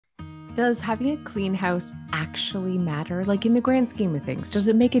Does having a clean house actually matter? Like in the grand scheme of things, does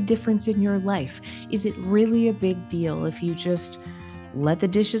it make a difference in your life? Is it really a big deal if you just let the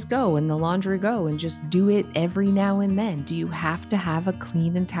dishes go and the laundry go and just do it every now and then? Do you have to have a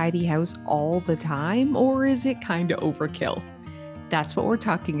clean and tidy house all the time, or is it kind of overkill? That's what we're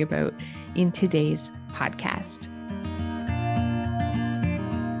talking about in today's podcast.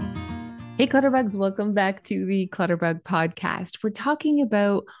 Hey, Clutterbugs, welcome back to the Clutterbug Podcast. We're talking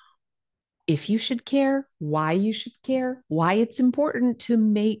about if you should care, why you should care, why it's important to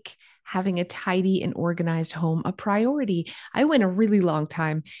make having a tidy and organized home a priority. I went a really long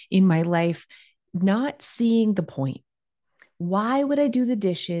time in my life not seeing the point. Why would I do the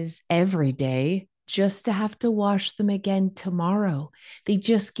dishes every day just to have to wash them again tomorrow? They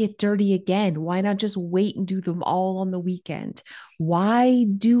just get dirty again. Why not just wait and do them all on the weekend? Why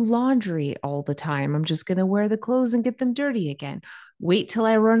do laundry all the time? I'm just going to wear the clothes and get them dirty again. Wait till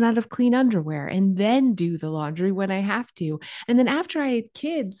I run out of clean underwear and then do the laundry when I have to. And then after I had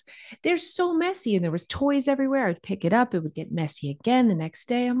kids, they're so messy and there was toys everywhere. I'd pick it up, it would get messy again the next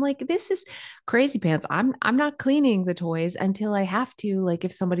day. I'm like, this is crazy pants. I'm not cleaning the toys until I have to, like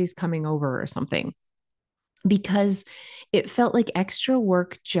if somebody's coming over or something, because it felt like extra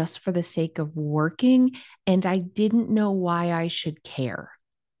work just for the sake of working, and I didn't know why I should care.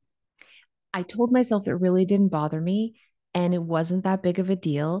 I told myself it really didn't bother me and it wasn't that big of a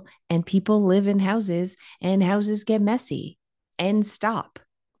deal, and people live in houses and houses get messy and stop.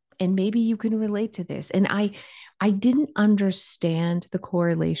 And maybe you can relate to this. And I didn't understand the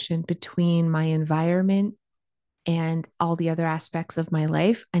correlation between my environment and all the other aspects of my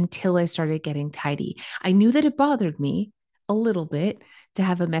life until I started getting tidy. I knew that it bothered me a little bit to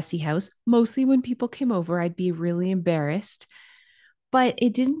have a messy house. Mostly when people came over, I'd be really embarrassed, but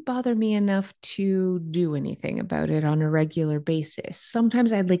it didn't bother me enough to do anything about it on a regular basis.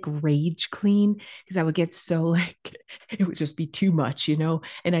 Sometimes I'd like rage clean because I would get so like, it would just be too much, and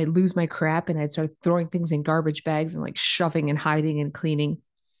I'd lose my crap and I'd start throwing things in garbage bags and like shoving and hiding and cleaning.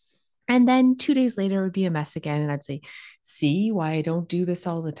 And then 2 days later, it would be a mess again. And I'd say, see why I don't do this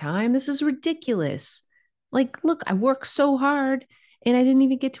all the time? This is ridiculous. Like, look, I work so hard and I didn't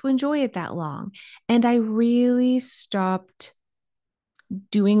even get to enjoy it that long. And I really stopped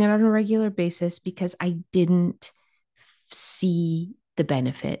doing it on a regular basis because I didn't see the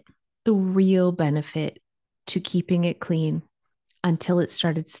benefit, the real benefit to keeping it clean until it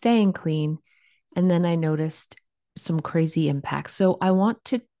started staying clean. And then I noticed some crazy impacts. So I want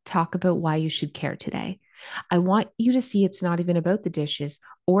to talk about why you should care today. I want you to see it's not even about the dishes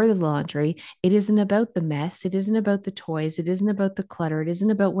or the laundry. It isn't about the mess. It isn't about the toys. It isn't about the clutter. It isn't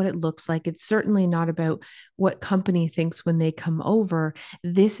about what it looks like. It's certainly not about what company thinks when they come over.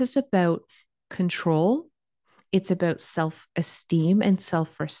 This is about control. It's about self esteem and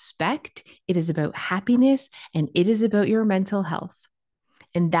self respect. It is about happiness, and it is about your mental health.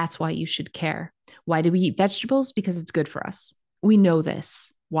 And that's why you should care. Why do we eat vegetables? Because it's good for us. We know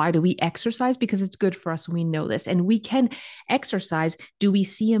this. Why do we exercise? Because it's good for us. We know this. And we can exercise. Do we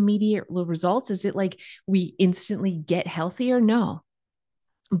see immediate results? Is it like we instantly get healthier? No.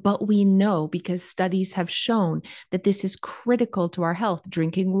 But we know because studies have shown that this is critical to our health.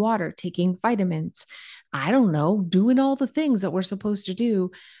 Drinking water, taking vitamins, I don't know, doing all the things that we're supposed to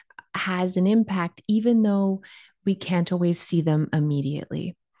do has an impact, even though we can't always see them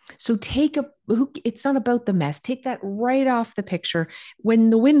immediately. So it's not about the mess. Take that right off the picture. When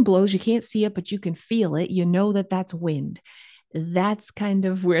the wind blows, you can't see it, but you can feel it. You know that that's wind. That's kind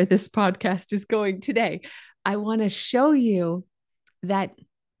of where this podcast is going today. I want to show you that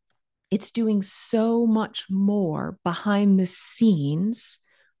it's doing so much more behind the scenes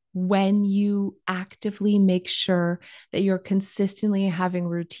when you actively make sure that you're consistently having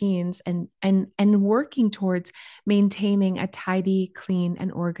routines and working towards maintaining a tidy, clean,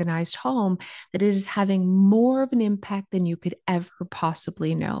 and organized home, that it is having more of an impact than you could ever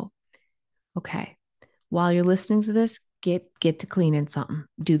possibly know. Okay, while you're listening to this, get to cleaning something.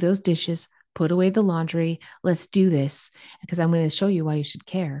 Do those dishes, put away the laundry. Let's do this because I'm going to show you why you should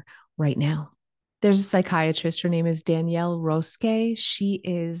care right now. There's a psychiatrist. Her name is Danielle Roske. She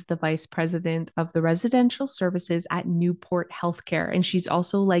is the vice president of the residential services at Newport Healthcare. And she's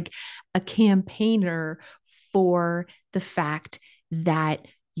also like a campaigner for the fact that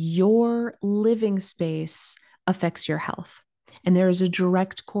your living space affects your health. And there is a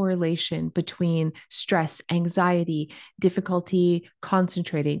direct correlation between stress, anxiety, difficulty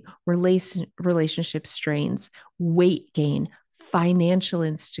concentrating, relationship strains, weight gain, financial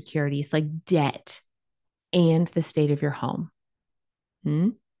insecurities like debt, and the state of your home. Hmm?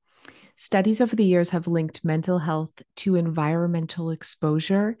 Studies over the years have linked mental health to environmental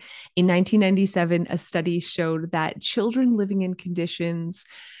exposure. In 1997, a study showed that children living in conditions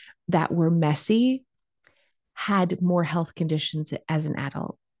that were messy had more health conditions as an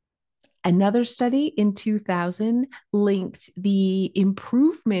adult. Another study in 2000 linked the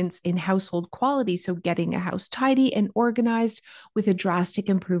improvements in household quality, so getting a house tidy and organized, with a drastic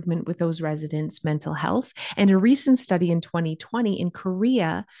improvement with those residents' mental health. And a recent study in 2020 in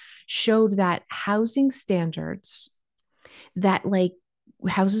Korea showed that housing standards, that like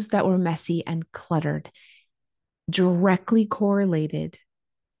houses that were messy and cluttered, directly correlated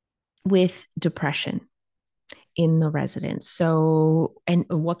with depression in the residents. So, and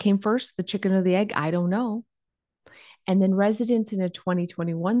what came first, the chicken or the egg? I don't know. And then residents in a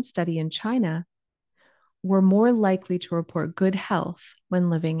 2021 study in China were more likely to report good health when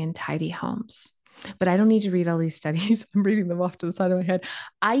living in tidy homes. But I don't need to read all these studies. I'm reading them off to the side of my head.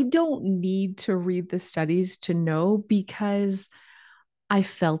 I don't need to read the studies to know, because I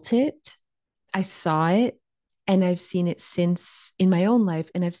felt it, I saw it, and I've seen it since in my own life,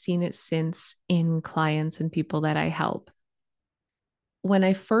 and I've seen it since in clients and people that I help. When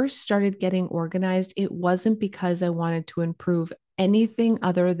I first started getting organized, it wasn't because I wanted to improve anything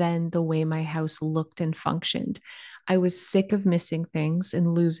other than the way my house looked and functioned. I was sick of missing things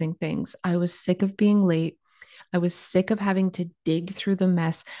and losing things. I was sick of being late. I was sick of having to dig through the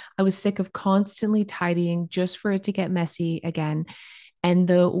mess. I was sick of constantly tidying just for it to get messy again. And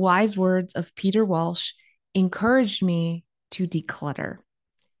the wise words of Peter Walsh encouraged me to declutter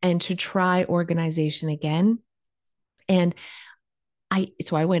and to try organization again. And I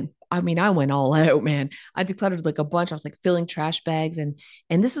went all out, man. I decluttered like a bunch. I was like filling trash bags, and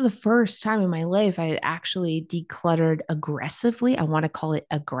this is the first time in my life I had actually decluttered aggressively. I want to call it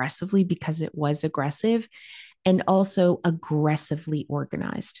aggressively because it was aggressive, and also aggressively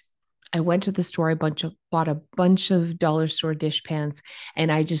organized. I went to the store, bought a bunch of dollar store dish pans, and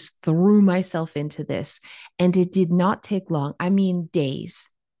I just threw myself into this. And it did not take long. I mean, days.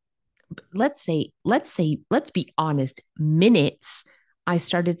 Let's be honest, minutes. I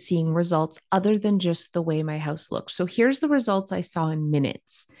started seeing results other than just the way my house looked. So here's the results I saw in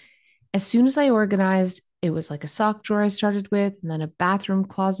minutes. As soon as I organized, it was like a sock drawer I started with, and then a bathroom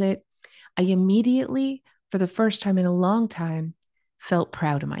closet. I immediately, for the first time in a long time, felt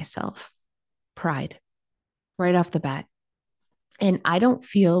proud of myself. Pride right off the bat. And I don't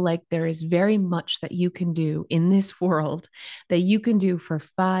feel like there is very much that you can do in this world that you can do for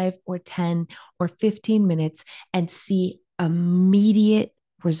 5 or 10 or 15 minutes and see immediate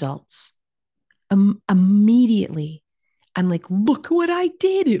results. Immediately. I'm like, look what I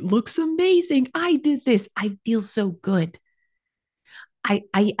did. It looks amazing. I did this. I feel so good.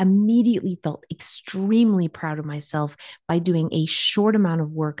 I immediately felt extremely proud of myself by doing a short amount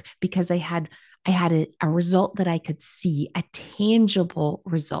of work, because I had a result that I could see, a tangible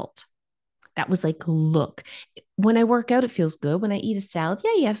result. That was like, look, when I work out, it feels good. When I eat a salad,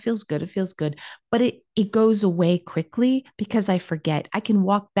 yeah, it feels good. It feels good. But it goes away quickly because I forget. I can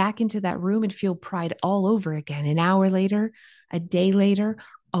walk back into that room and feel pride all over again. An hour later, a day later,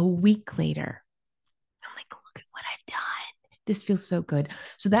 a week later. I'm like, look at what I've done. This feels so good.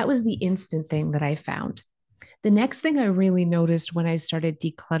 So that was the instant thing that I found. The next thing I really noticed when I started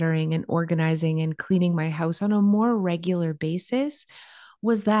decluttering and organizing and cleaning my house on a more regular basis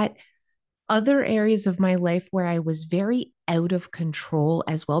was that other areas of my life where I was very out of control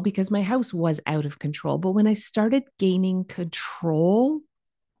as well, because my house was out of control. But when I started gaining control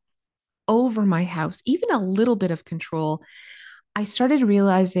over my house, even a little bit of control, I started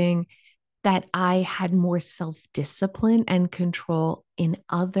realizing that I had more self discipline and control in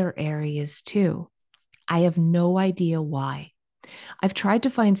other areas too. I have no idea why. I've tried to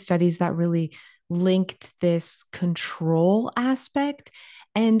find studies that really linked this control aspect.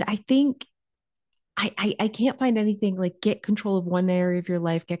 And I think I can't find anything like get control of one area of your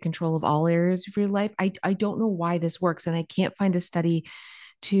life, get control of all areas of your life. I don't know why this works. And I can't find a study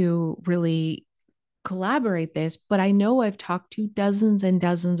to really collaborate this, but I know I've talked to dozens and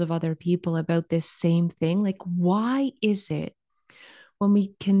dozens of other people about this same thing. Like, why is it when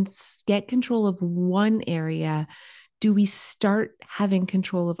we can get control of one area, do we start having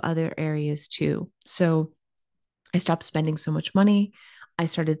control of other areas too? So I stopped spending so much money. I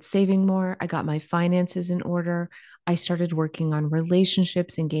started saving more. I got my finances in order. I started working on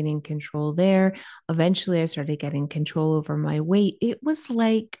relationships and gaining control there. Eventually, I started getting control over my weight. It was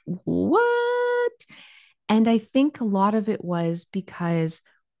like, what? And I think a lot of it was because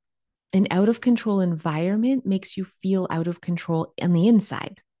an out of control environment makes you feel out of control on the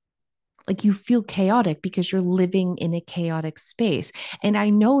inside. Like you feel chaotic because you're living in a chaotic space. And I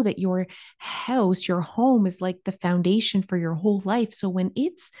know that your house, your home is like the foundation for your whole life. So when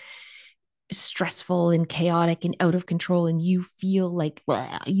it's stressful and chaotic and out of control, and you feel like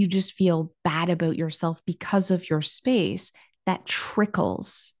you just feel bad about yourself because of your space, that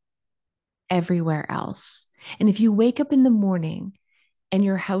trickles everywhere else. And if you wake up in the morning and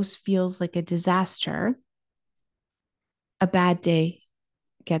your house feels like a disaster, a bad day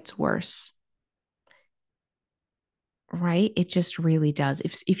gets worse, right? It just really does.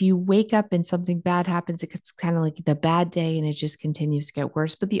 If you wake up and something bad happens, it's kind of like the bad day and it just continues to get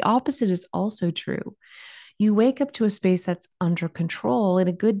worse. But the opposite is also true. You wake up to a space that's under control and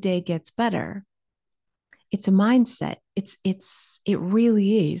a good day gets better. It's a mindset. It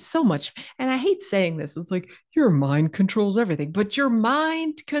really is so much. And I hate saying this. It's like your mind controls everything, but your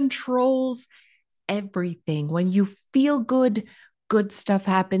mind controls everything. When you feel good, good stuff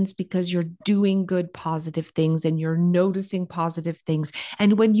happens because you're doing good, positive things and you're noticing positive things.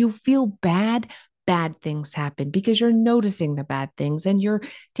 And when you feel bad, bad things happen because you're noticing the bad things and you're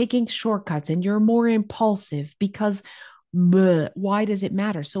taking shortcuts and you're more impulsive because why does it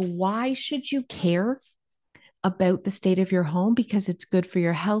matter? So, why should you care about the state of your home? Because it's good for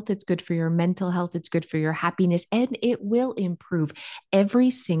your health, it's good for your mental health, it's good for your happiness, and it will improve every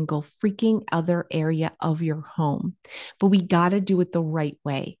single freaking other area of your home. But we got to do it the right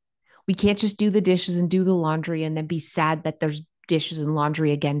way. We can't just do the dishes and do the laundry and then be sad that there's dishes and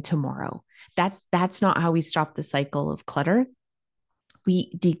laundry again tomorrow. That's not how we stop the cycle of clutter.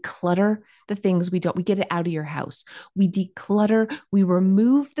 We declutter the things we don't, we get it out of your house. We declutter, we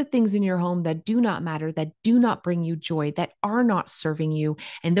remove the things in your home that do not matter, that do not bring you joy, that are not serving you.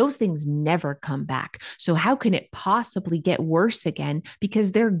 And those things never come back. So, how can it possibly get worse again?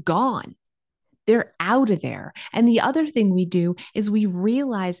 Because they're gone. They're out of there. And the other thing we do is we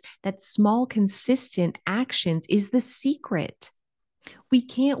realize that small, consistent actions is the secret. We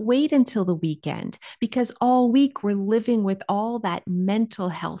can't wait until the weekend because all week we're living with all that mental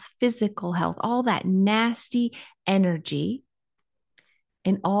health, physical health, all that nasty energy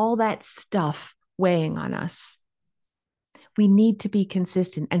and all that stuff weighing on us. We need to be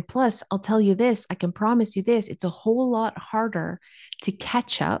consistent. And plus, I'll tell you this, I can promise you this, it's a whole lot harder to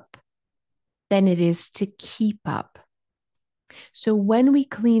catch up than it is to keep up. So when we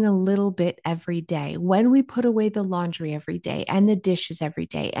clean a little bit every day, when we put away the laundry every day and the dishes every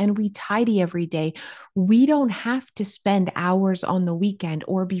day, and we tidy every day, we don't have to spend hours on the weekend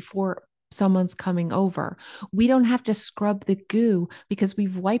or before someone's coming over. We don't have to scrub the goo because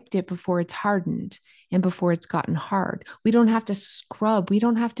we've wiped it before it's hardened and before it's gotten hard. We don't have to scrub. We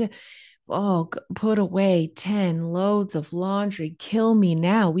don't have to put away 10 loads of laundry. Kill me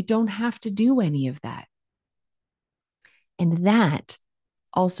now. We don't have to do any of that. And that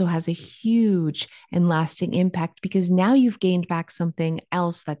also has a huge and lasting impact because now you've gained back something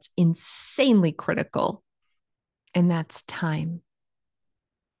else that's insanely critical, and that's time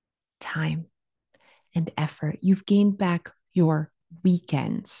and effort. You've gained back your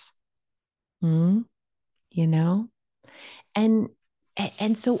weekends, mm, you know? And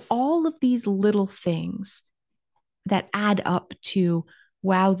and so all of these little things that add up to,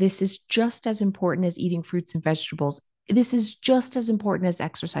 wow, this is just as important as eating fruits and vegetables. This is just as important as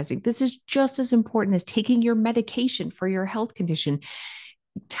exercising. This is just as important as taking your medication for your health condition.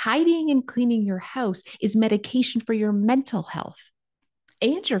 Tidying and cleaning your house is medication for your mental health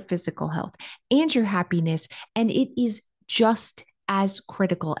and your physical health and your happiness. And it is just as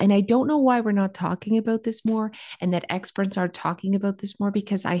critical. And I don't know why we're not talking about this more and that experts are talking about this more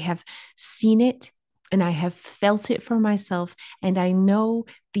because I have seen it and I have felt it for myself. And I know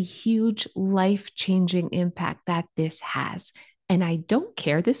the huge life changing impact that this has. And I don't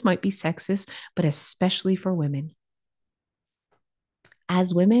care, this might be sexist, but especially for women.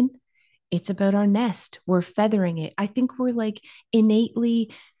 As women, it's about our nest. We're feathering it. I think we're like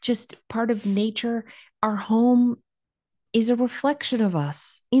innately just part of nature. Our home is a reflection of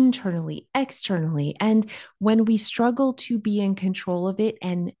us internally, externally. And when we struggle to be in control of it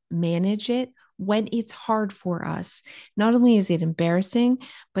and manage it, when it's hard for us, not only is it embarrassing,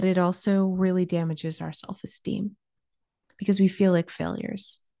 but it also really damages our self esteem because we feel like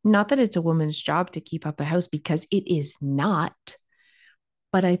failures. Not that it's a woman's job to keep up a house because it is not.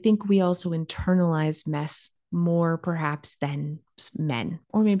 But I think we also internalize mess more perhaps than men,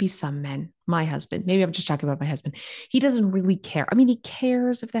 or maybe some men. My husband, maybe I'm just talking about my husband. He doesn't really care. I mean, he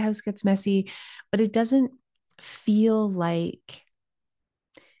cares if the house gets messy, but it doesn't feel like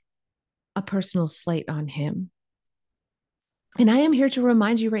a personal slight on him. And I am here to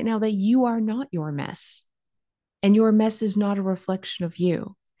remind you right now that you are not your mess, and your mess is not a reflection of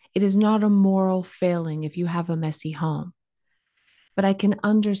you. It is not a moral failing if you have a messy home, but I can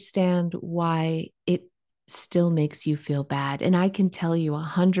understand why it still makes you feel bad. And I can tell you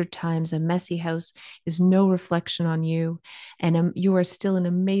 100 times a messy house is no reflection on you. And you are still an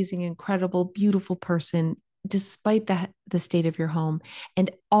amazing, incredible, beautiful person, despite the state of your home.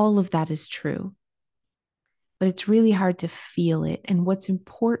 And all of that is true. But it's really hard to feel it. And what's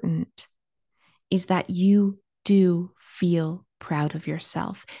important is that you do feel proud of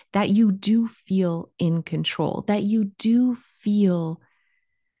yourself, that you do feel in control, that you do feel,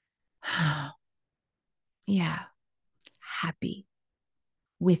 yeah, happy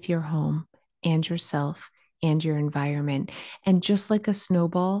with your home and yourself and your environment. And just like a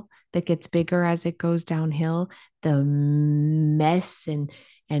snowball that gets bigger as it goes downhill, the mess and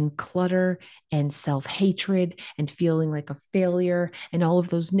clutter and self-hatred and feeling like a failure and all of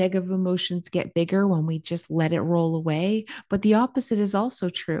those negative emotions get bigger when we just let it roll away. But the opposite is also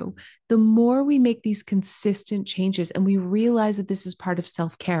true. The more we make these consistent changes and we realize that this is part of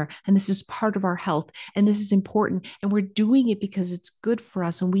self-care and this is part of our health and this is important and we're doing it because it's good for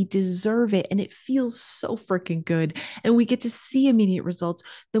us and we deserve it and it feels so freaking good and we get to see immediate results,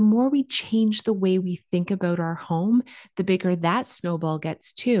 the more we change the way we think about our home, the bigger that snowball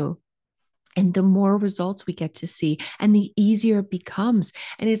gets too. And the more results we get to see and the easier it becomes.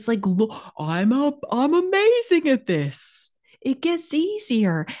 And it's like, look, I'm amazing at this. It gets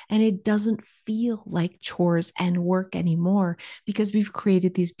easier and it doesn't feel like chores and work anymore because we've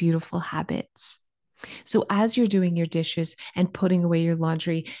created these beautiful habits. So as you're doing your dishes and putting away your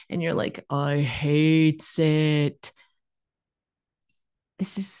laundry and you're like, I hate it.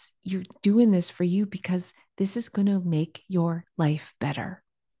 You're doing this for you because this is going to make your life better.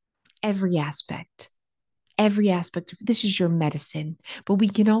 Every aspect, every aspect. This is your medicine, but we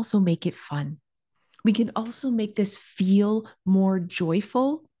can also make it fun. We can also make this feel more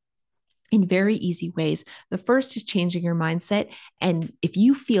joyful in very easy ways. The first is changing your mindset. And if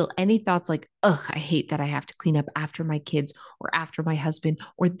you feel any thoughts like, ugh, I hate that I have to clean up after my kids or after my husband,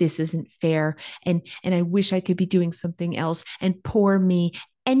 or this isn't fair, and I wish I could be doing something else, and poor me.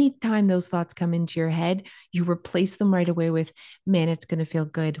 Anytime those thoughts come into your head, you replace them right away with, man, it's going to feel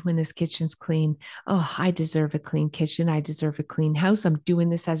good when this kitchen's clean. Oh, I deserve a clean kitchen. I deserve a clean house. I'm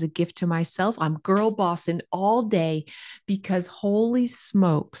doing this as a gift to myself. I'm girl bossing all day because holy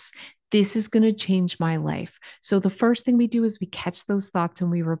smokes, this is going to change my life. So the first thing we do is we catch those thoughts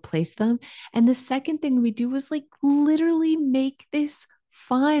and we replace them. And the second thing we do is like literally make this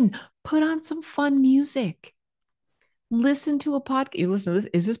fun. Put on some fun music. Listen to a podcast. You listen to this.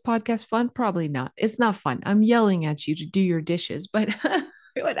 Is this podcast fun? Probably not. It's not fun. I'm yelling at you to do your dishes, but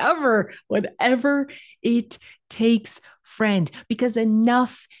whatever it takes, friend, because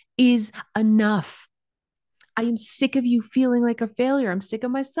enough is enough. I am sick of you feeling like a failure. I'm sick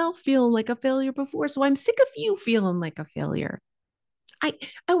of myself feeling like a failure before. So I'm sick of you feeling like a failure. I,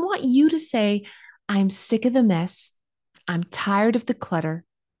 I want you to say, I'm sick of the mess. I'm tired of the clutter.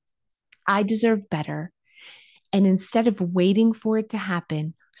 I deserve better. And instead of waiting for it to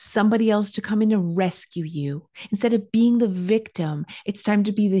happen, somebody else to come in to rescue you, instead of being the victim, it's time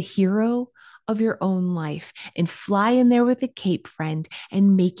to be the hero of your own life and fly in there with a cape, friend,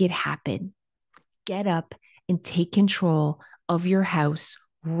 and make it happen. Get up and take control of your house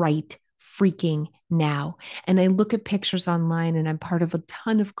right freaking now. And I look at pictures online and I'm part of a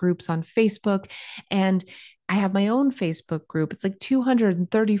ton of groups on Facebook and I have my own Facebook group. It's like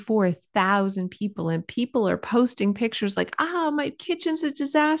 234,000 people, and people are posting pictures like, my kitchen's a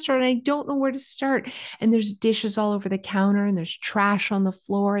disaster and I don't know where to start. And there's dishes all over the counter and there's trash on the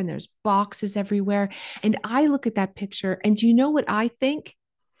floor and there's boxes everywhere. And I look at that picture and do you know what I think?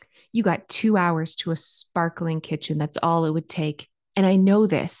 You got 2 hours to a sparkling kitchen. That's all it would take. And I know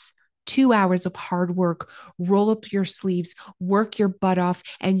this. 2 hours of hard work, roll up your sleeves, work your butt off,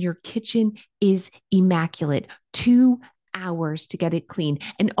 and your kitchen is immaculate. 2 hours to get it clean.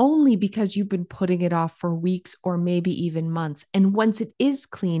 And only because you've been putting it off for weeks or maybe even months. And once it is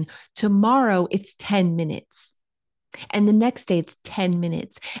clean, tomorrow it's 10 minutes. And the next day it's 10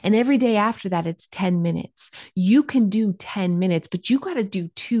 minutes. And every day after that, it's 10 minutes. You can do 10 minutes, but you got to do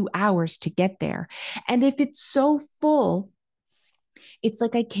 2 hours to get there. And if it's so full, it's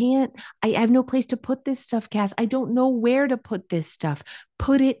like, I have no place to put this stuff, Cass. I don't know where to put this stuff.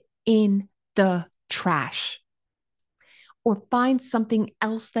 Put it in the trash or find something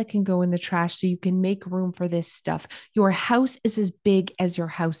else that can go in the trash so you can make room for this stuff. Your house is as big as your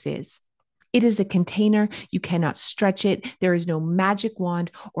house is. It is a container. You cannot stretch it. There is no magic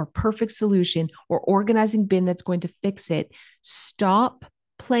wand or perfect solution or organizing bin that's going to fix it. Stop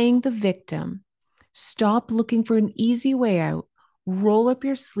playing the victim. Stop looking for an easy way out roll up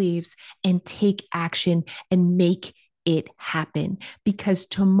your sleeves and take action and make it happen, because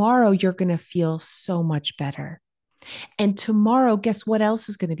tomorrow you're going to feel so much better. And tomorrow, guess what else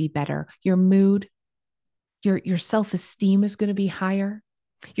is going to be better? Your mood, your self-esteem is going to be higher.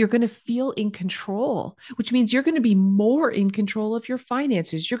 You're going to feel in control, which means you're going to be more in control of your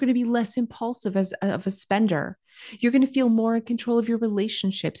finances. You're going to be less impulsive as of a spender. You're going to feel more in control of your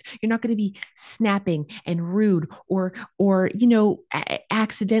relationships. You're not going to be snapping and rude, or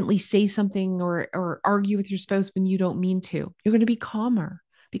accidentally say something or argue with your spouse when you don't mean to. You're going to be calmer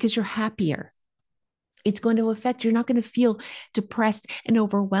because you're happier. It's going to affect, you're not going to feel depressed and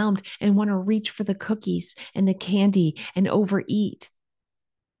overwhelmed and want to reach for the cookies and the candy and overeat.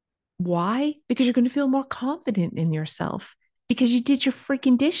 Why? Because you're going to feel more confident in yourself because you did your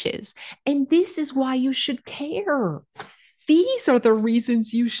freaking dishes. And this is why you should care. These are the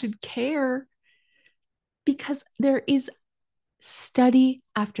reasons you should care, because there is study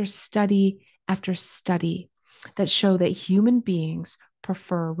after study after study that show that human beings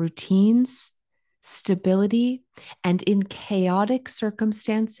prefer routines, stability, and in chaotic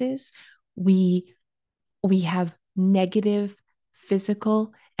circumstances, we have negative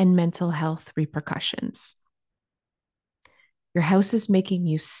physical and mental health repercussions. Your house is making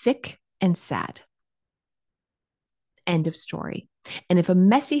you sick and sad. End of story. And if a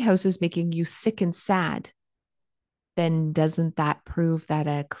messy house is making you sick and sad, then doesn't that prove that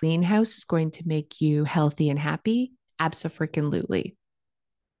a clean house is going to make you healthy and happy? Abso-freaking-lutely.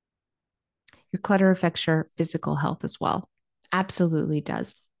 Your clutter affects your physical health as well. Absolutely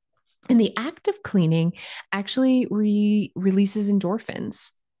does. And the act of cleaning actually releases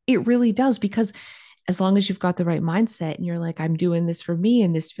endorphins. It really does, because as long as you've got the right mindset and you're like, I'm doing this for me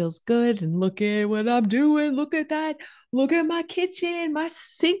and this feels good. And look at what I'm doing. Look at that. Look at my kitchen. My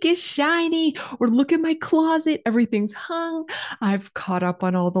sink is shiny. Or look at my closet. Everything's hung. I've caught up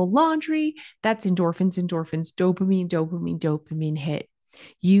on all the laundry. That's endorphins, dopamine, dopamine, dopamine hit.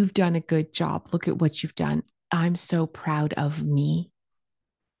 You've done a good job. Look at what you've done. I'm so proud of me.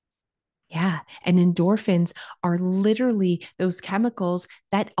 Yeah. And endorphins are literally those chemicals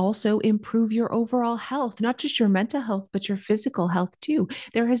that also improve your overall health, not just your mental health, but your physical health too.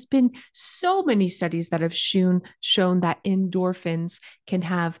 There has been so many studies that have shown that endorphins can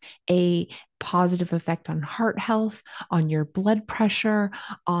have a positive effect on heart health, on your blood pressure,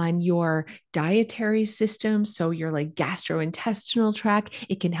 on your dietary system. So your like gastrointestinal tract,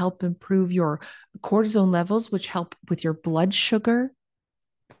 it can help improve your cortisone levels, which help with your blood sugar,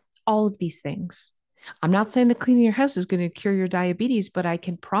 all of these things. I'm not saying that cleaning your house is going to cure your diabetes, but I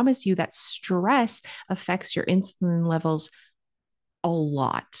can promise you that stress affects your insulin levels a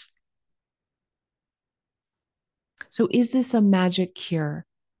lot. So, is this a magic cure?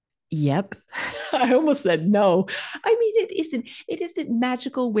 Yep. I almost said no. I mean, it isn't. It isn't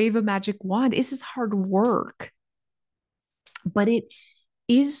magical wave a magic wand. This is hard work, but it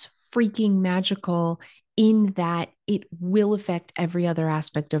is freaking magical in that it will affect every other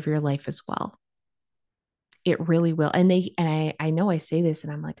aspect of your life as well. It really will. And I know I say this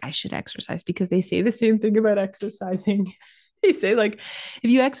and I'm like, I should exercise, because they say the same thing about exercising. They say, like,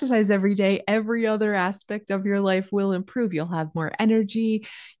 if you exercise every day, every other aspect of your life will improve. You'll have more energy.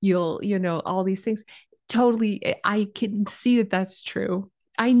 All these things. Totally. I can see that that's true.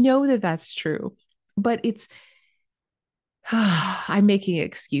 I know that that's true, but I'm making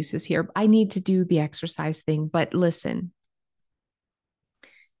excuses here. I need to do the exercise thing. But listen,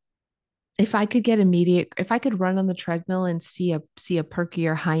 if I could run on the treadmill and see a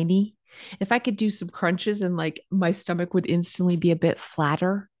perkier hiney, if I could do some crunches and like my stomach would instantly be a bit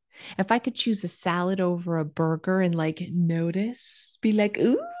flatter, if I could choose a salad over a burger and like notice, be like,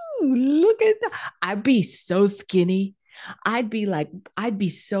 ooh, look at that. I'd be so skinny. I'd be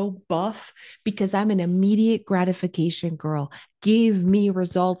so buff because I'm an immediate gratification girl. Give me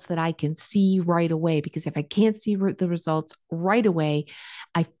results that I can see right away. Because if I can't see the results right away,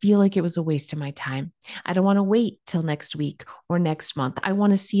 I feel like it was a waste of my time. I don't want to wait till next week or next month. I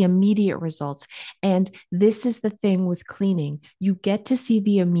want to see immediate results. And this is the thing with cleaning. You get to see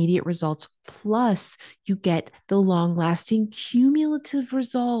the immediate results, plus you get the long lasting cumulative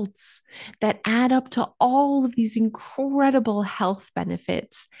results that add up to all of these incredible health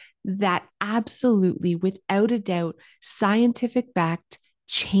benefits that absolutely, without a doubt, scientific backed,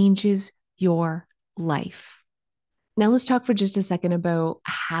 changes your life. Now, let's talk for just a second about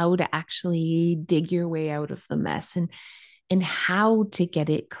how to actually dig your way out of the mess, and how to get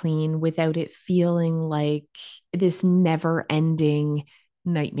it clean without it feeling like this never ending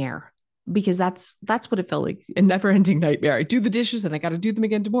nightmare. because that's what it felt like, a never-ending nightmare. I do the dishes and I got to do them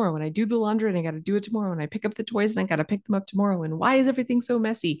again tomorrow, and I do the laundry and I got to do it tomorrow, and I pick up the toys and I got to pick them up tomorrow, and why is everything so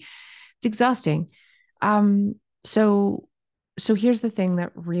messy? It's exhausting. um so so here's the thing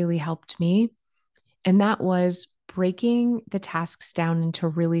that really helped me, and that was breaking the tasks down into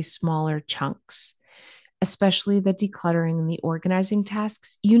really smaller chunks, especially the decluttering and the organizing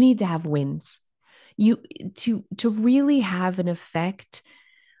tasks. You need to have wins. You to really have an effect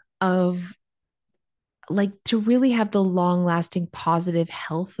of, like, to really have the long lasting positive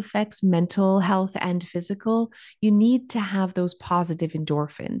health effects, mental health and physical, you need to have those positive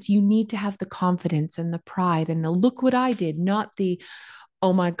endorphins. You need to have the confidence and the pride and the look what I did, not the,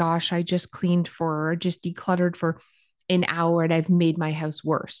 oh my gosh, I just cleaned for, or just decluttered for an hour and I've made my house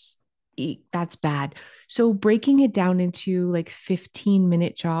worse. That's bad. So breaking it down into like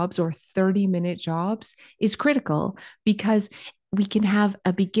 15-minute jobs or 30-minute jobs is critical, because we can have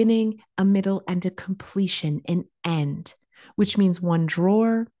a beginning, a middle, and a completion, an end, which means one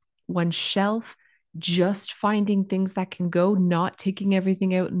drawer, one shelf, just finding things that can go, not taking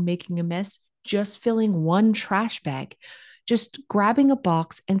everything out and making a mess, just filling one trash bag, just grabbing a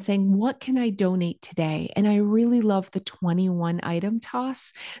box and saying, what can I donate today? And I really love the 21 item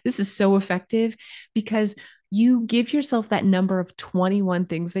toss. This is so effective because you give yourself that number of 21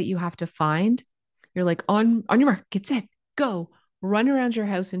 things that you have to find. You're like, on your mark, get set, go. Run around your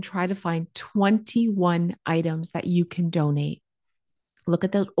house and try to find 21 items that you can donate. Look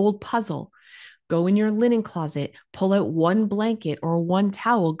at that old puzzle. Go in your linen closet, pull out one blanket or one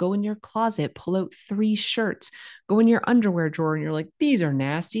towel. Go in your closet, pull out 3 shirts. Go in your underwear drawer and you're like, these are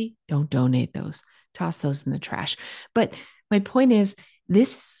nasty. Don't donate those. Toss those in the trash. But my point is,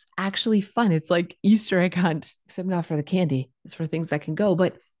 this is actually fun. It's like Easter egg hunt, except not for the candy. It's for things that can go.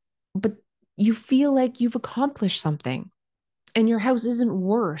 But you feel like you've accomplished something, and your house isn't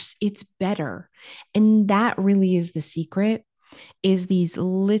worse, it's better. And that really is the secret, is these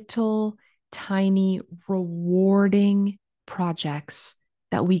little tiny rewarding projects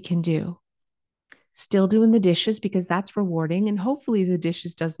that we can do. Still doing the dishes because that's rewarding, and hopefully the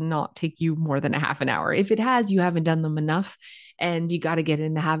dishes does not take you more than a half an hour. If it has, you haven't done them enough, and you got to get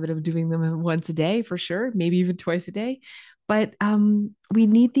in the habit of doing them once a day for sure, maybe even twice a day. But we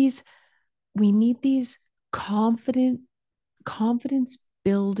need these confident confidence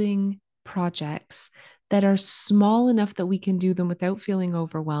building projects that are small enough that we can do them without feeling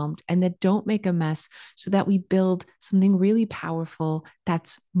overwhelmed, and that don't make a mess, so that we build something really powerful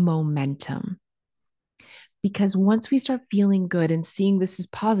that's momentum. Because once we start feeling good and seeing this is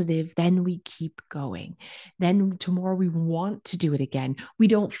positive, then we keep going. Then tomorrow we want to do it again. We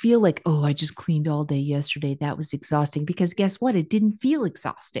don't feel like, oh, I just cleaned all day yesterday. That was exhausting. Because guess what? It didn't feel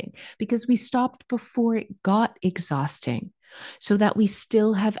exhausting because we stopped before it got exhausting, so that we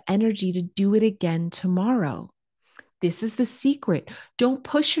still have energy to do it again tomorrow. This is the secret. Don't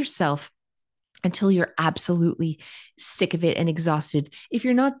push yourself until you're absolutely sick of it and exhausted. If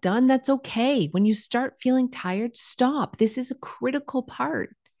you're not done, that's okay. When you start feeling tired, stop. This is a critical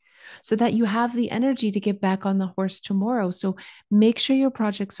part, so that you have the energy to get back on the horse tomorrow. So make sure your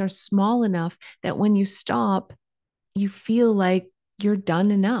projects are small enough that when you stop, you feel like you're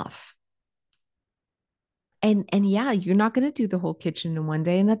done enough. And yeah, you're not going to do the whole kitchen in one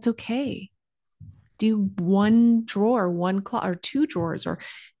day, and that's okay. Do one drawer, one closet, or 2 drawers, or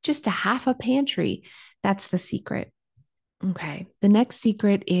just a half a pantry. That's the secret. Okay. The next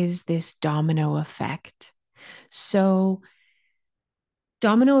secret is this domino effect. So,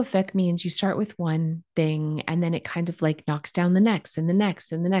 domino effect means you start with one thing and then it kind of like knocks down the next and the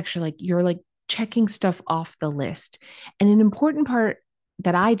next and the next. You're like checking stuff off the list. And an important part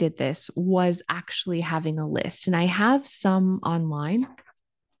that I did this was actually having a list. And I have some online,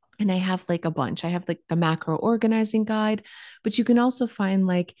 and I have like a bunch. I have like the macro organizing guide, but you can also find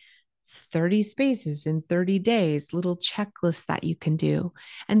like 30 spaces in 30 days, little checklists that you can do.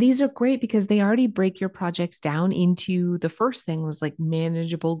 And these are great because they already break your projects down into, the first thing was like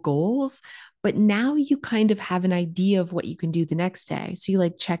manageable goals, but now you kind of have an idea of what you can do the next day. So you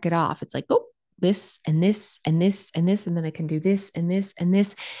like check it off. It's like, oh, this and this and this and this, and then I can do this and this and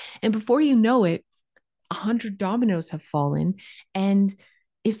this. And before you know it, 100 dominoes have fallen, and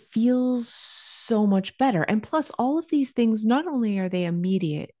it feels so much better. And plus, all of these things, not only are they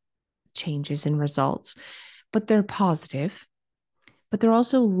immediate changes and results, but they're positive, but they're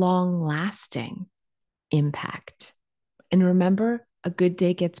also long lasting impact. And remember, a good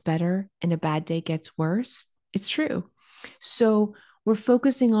day gets better and a bad day gets worse. It's true. So we're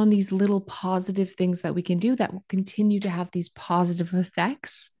focusing on these little positive things that we can do that will continue to have these positive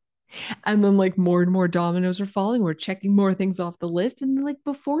effects. And then like more and more dominoes are falling. We're checking more things off the list. And like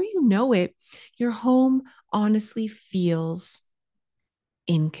before you know it, your home honestly feels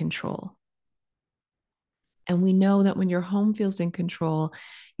in control. And we know that when your home feels in control,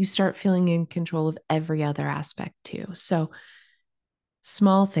 you start feeling in control of every other aspect too. So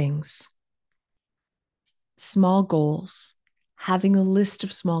small things, small goals, having a list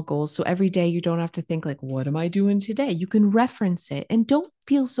of small goals. So every day you don't have to think like, what am I doing today? You can reference it and don't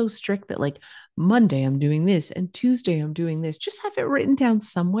feel so strict that like Monday I'm doing this and Tuesday I'm doing this. Just have it written down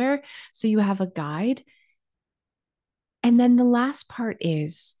somewhere so you have a guide. And then the last part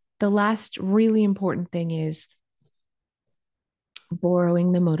is the last really important thing is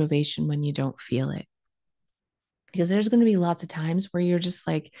borrowing the motivation when you don't feel it. Because there's going to be lots of times where you're just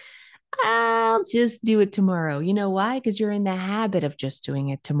like, I'll just do it tomorrow. You know why? Because you're in the habit of just doing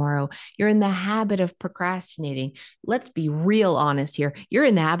it tomorrow. You're in the habit of procrastinating. Let's be real honest here. You're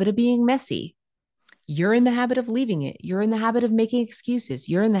in the habit of being messy. You're in the habit of leaving it. You're in the habit of making excuses.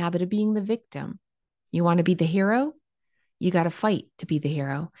 You're in the habit of being the victim. You want to be the hero? You got to fight to be the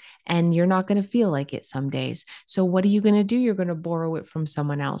hero, and you're not going to feel like it some days. So what are you going to do? You're going to borrow it from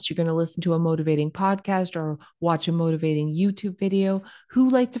someone else. You're going to listen to a motivating podcast or watch a motivating YouTube video. Who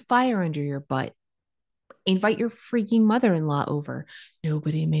lights a fire under your butt? Invite your freaking mother-in-law over.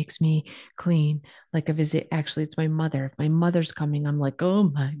 Nobody makes me clean like a visit. Actually, it's my mother. If my mother's coming, I'm like, oh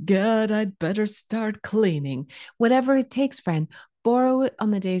my God, I'd better start cleaning. Whatever it takes, friend. Borrow it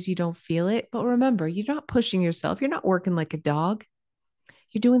on the days you don't feel it. But remember, you're not pushing yourself. You're not working like a dog.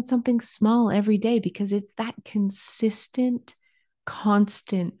 You're doing something small every day because it's that consistent,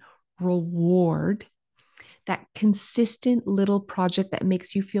 constant reward, that consistent little project that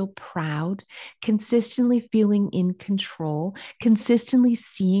makes you feel proud, consistently feeling in control, consistently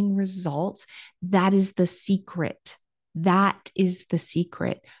seeing results. That is the secret. That is the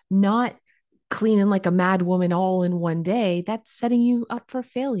secret. Not cleaning like a mad woman all in one day. That's setting you up for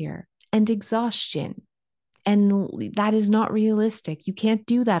failure and exhaustion. And that is not realistic. You can't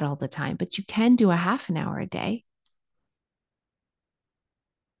do that all the time, but you can do a half an hour a day.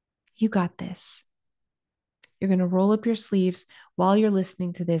 You got this. You're going to roll up your sleeves while you're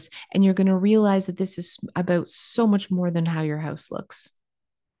listening to this, and you're going to realize that this is about so much more than how your house looks,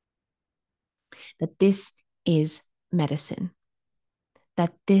 that this is medicine,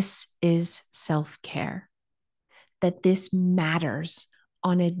 that this is self care, that this matters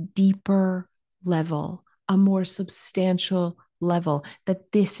on a deeper level, a more substantial level,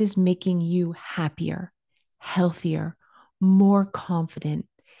 that this is making you happier, healthier, more confident.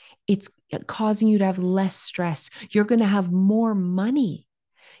 It's causing you to have less stress. You're going to have more money.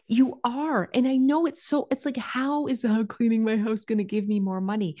 You are. And I know it's like, how is cleaning my house going to give me more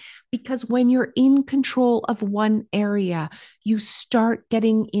money? Because when you're in control of one area, you start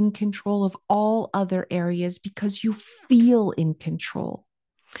getting in control of all other areas because you feel in control,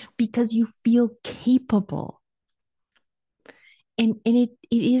 because you feel capable. And it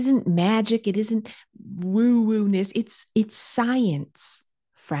isn't magic. It isn't woo woo-ness. It's science,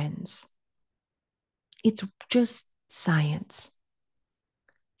 friends. It's just science.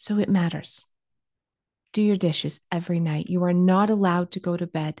 So it matters. Do your dishes every night. You are not allowed to go to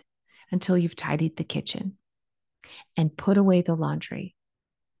bed until you've tidied the kitchen and put away the laundry.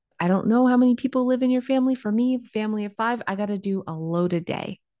 I don't know how many people live in your family. For me, family of 5, I got to do a load a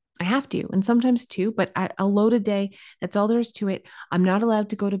day. I have to, and sometimes 2, but a load a day. That's all there is to it. I'm not allowed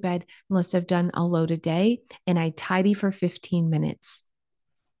to go to bed unless I've done a load a day, and I tidy for 15 minutes.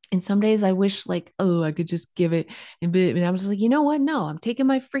 And some days I wish like, oh, I could just give it. And I was like, you know what? No, I'm taking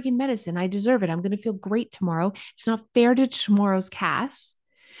my freaking medicine. I deserve it. I'm going to feel great tomorrow. It's not fair to tomorrow's Cass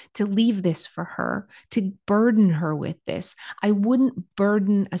to leave this for her, to burden her with this. I wouldn't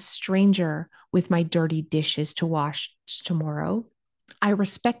burden a stranger with my dirty dishes to wash tomorrow. I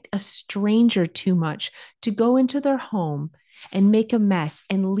respect a stranger too much to go into their home and make a mess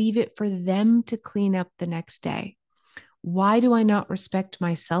and leave it for them to clean up the next day. Why do I not respect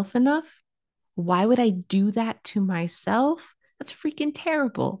myself enough? Why would I do that to myself? That's freaking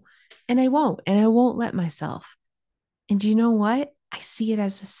terrible. And I won't. And I won't let myself. And do you know what? I see it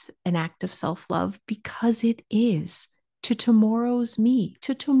as an act of self love because it is to tomorrow's me,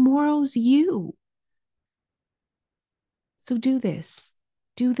 to tomorrow's you. So do this.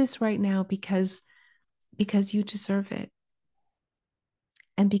 Do this right now because you deserve it.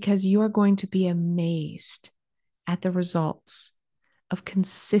 And because you are going to be amazed at the results of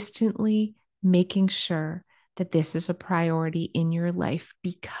consistently making sure that this is a priority in your life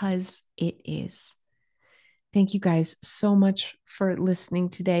because it is. Thank you guys so much for listening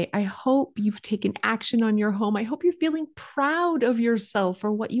today. I hope you've taken action on your home. I hope you're feeling proud of yourself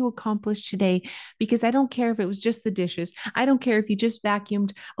for what you accomplished today, because I don't care if it was just the dishes. I don't care if you just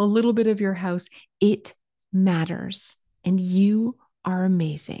vacuumed a little bit of your house. It matters. And you are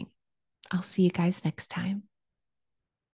amazing. I'll see you guys next time.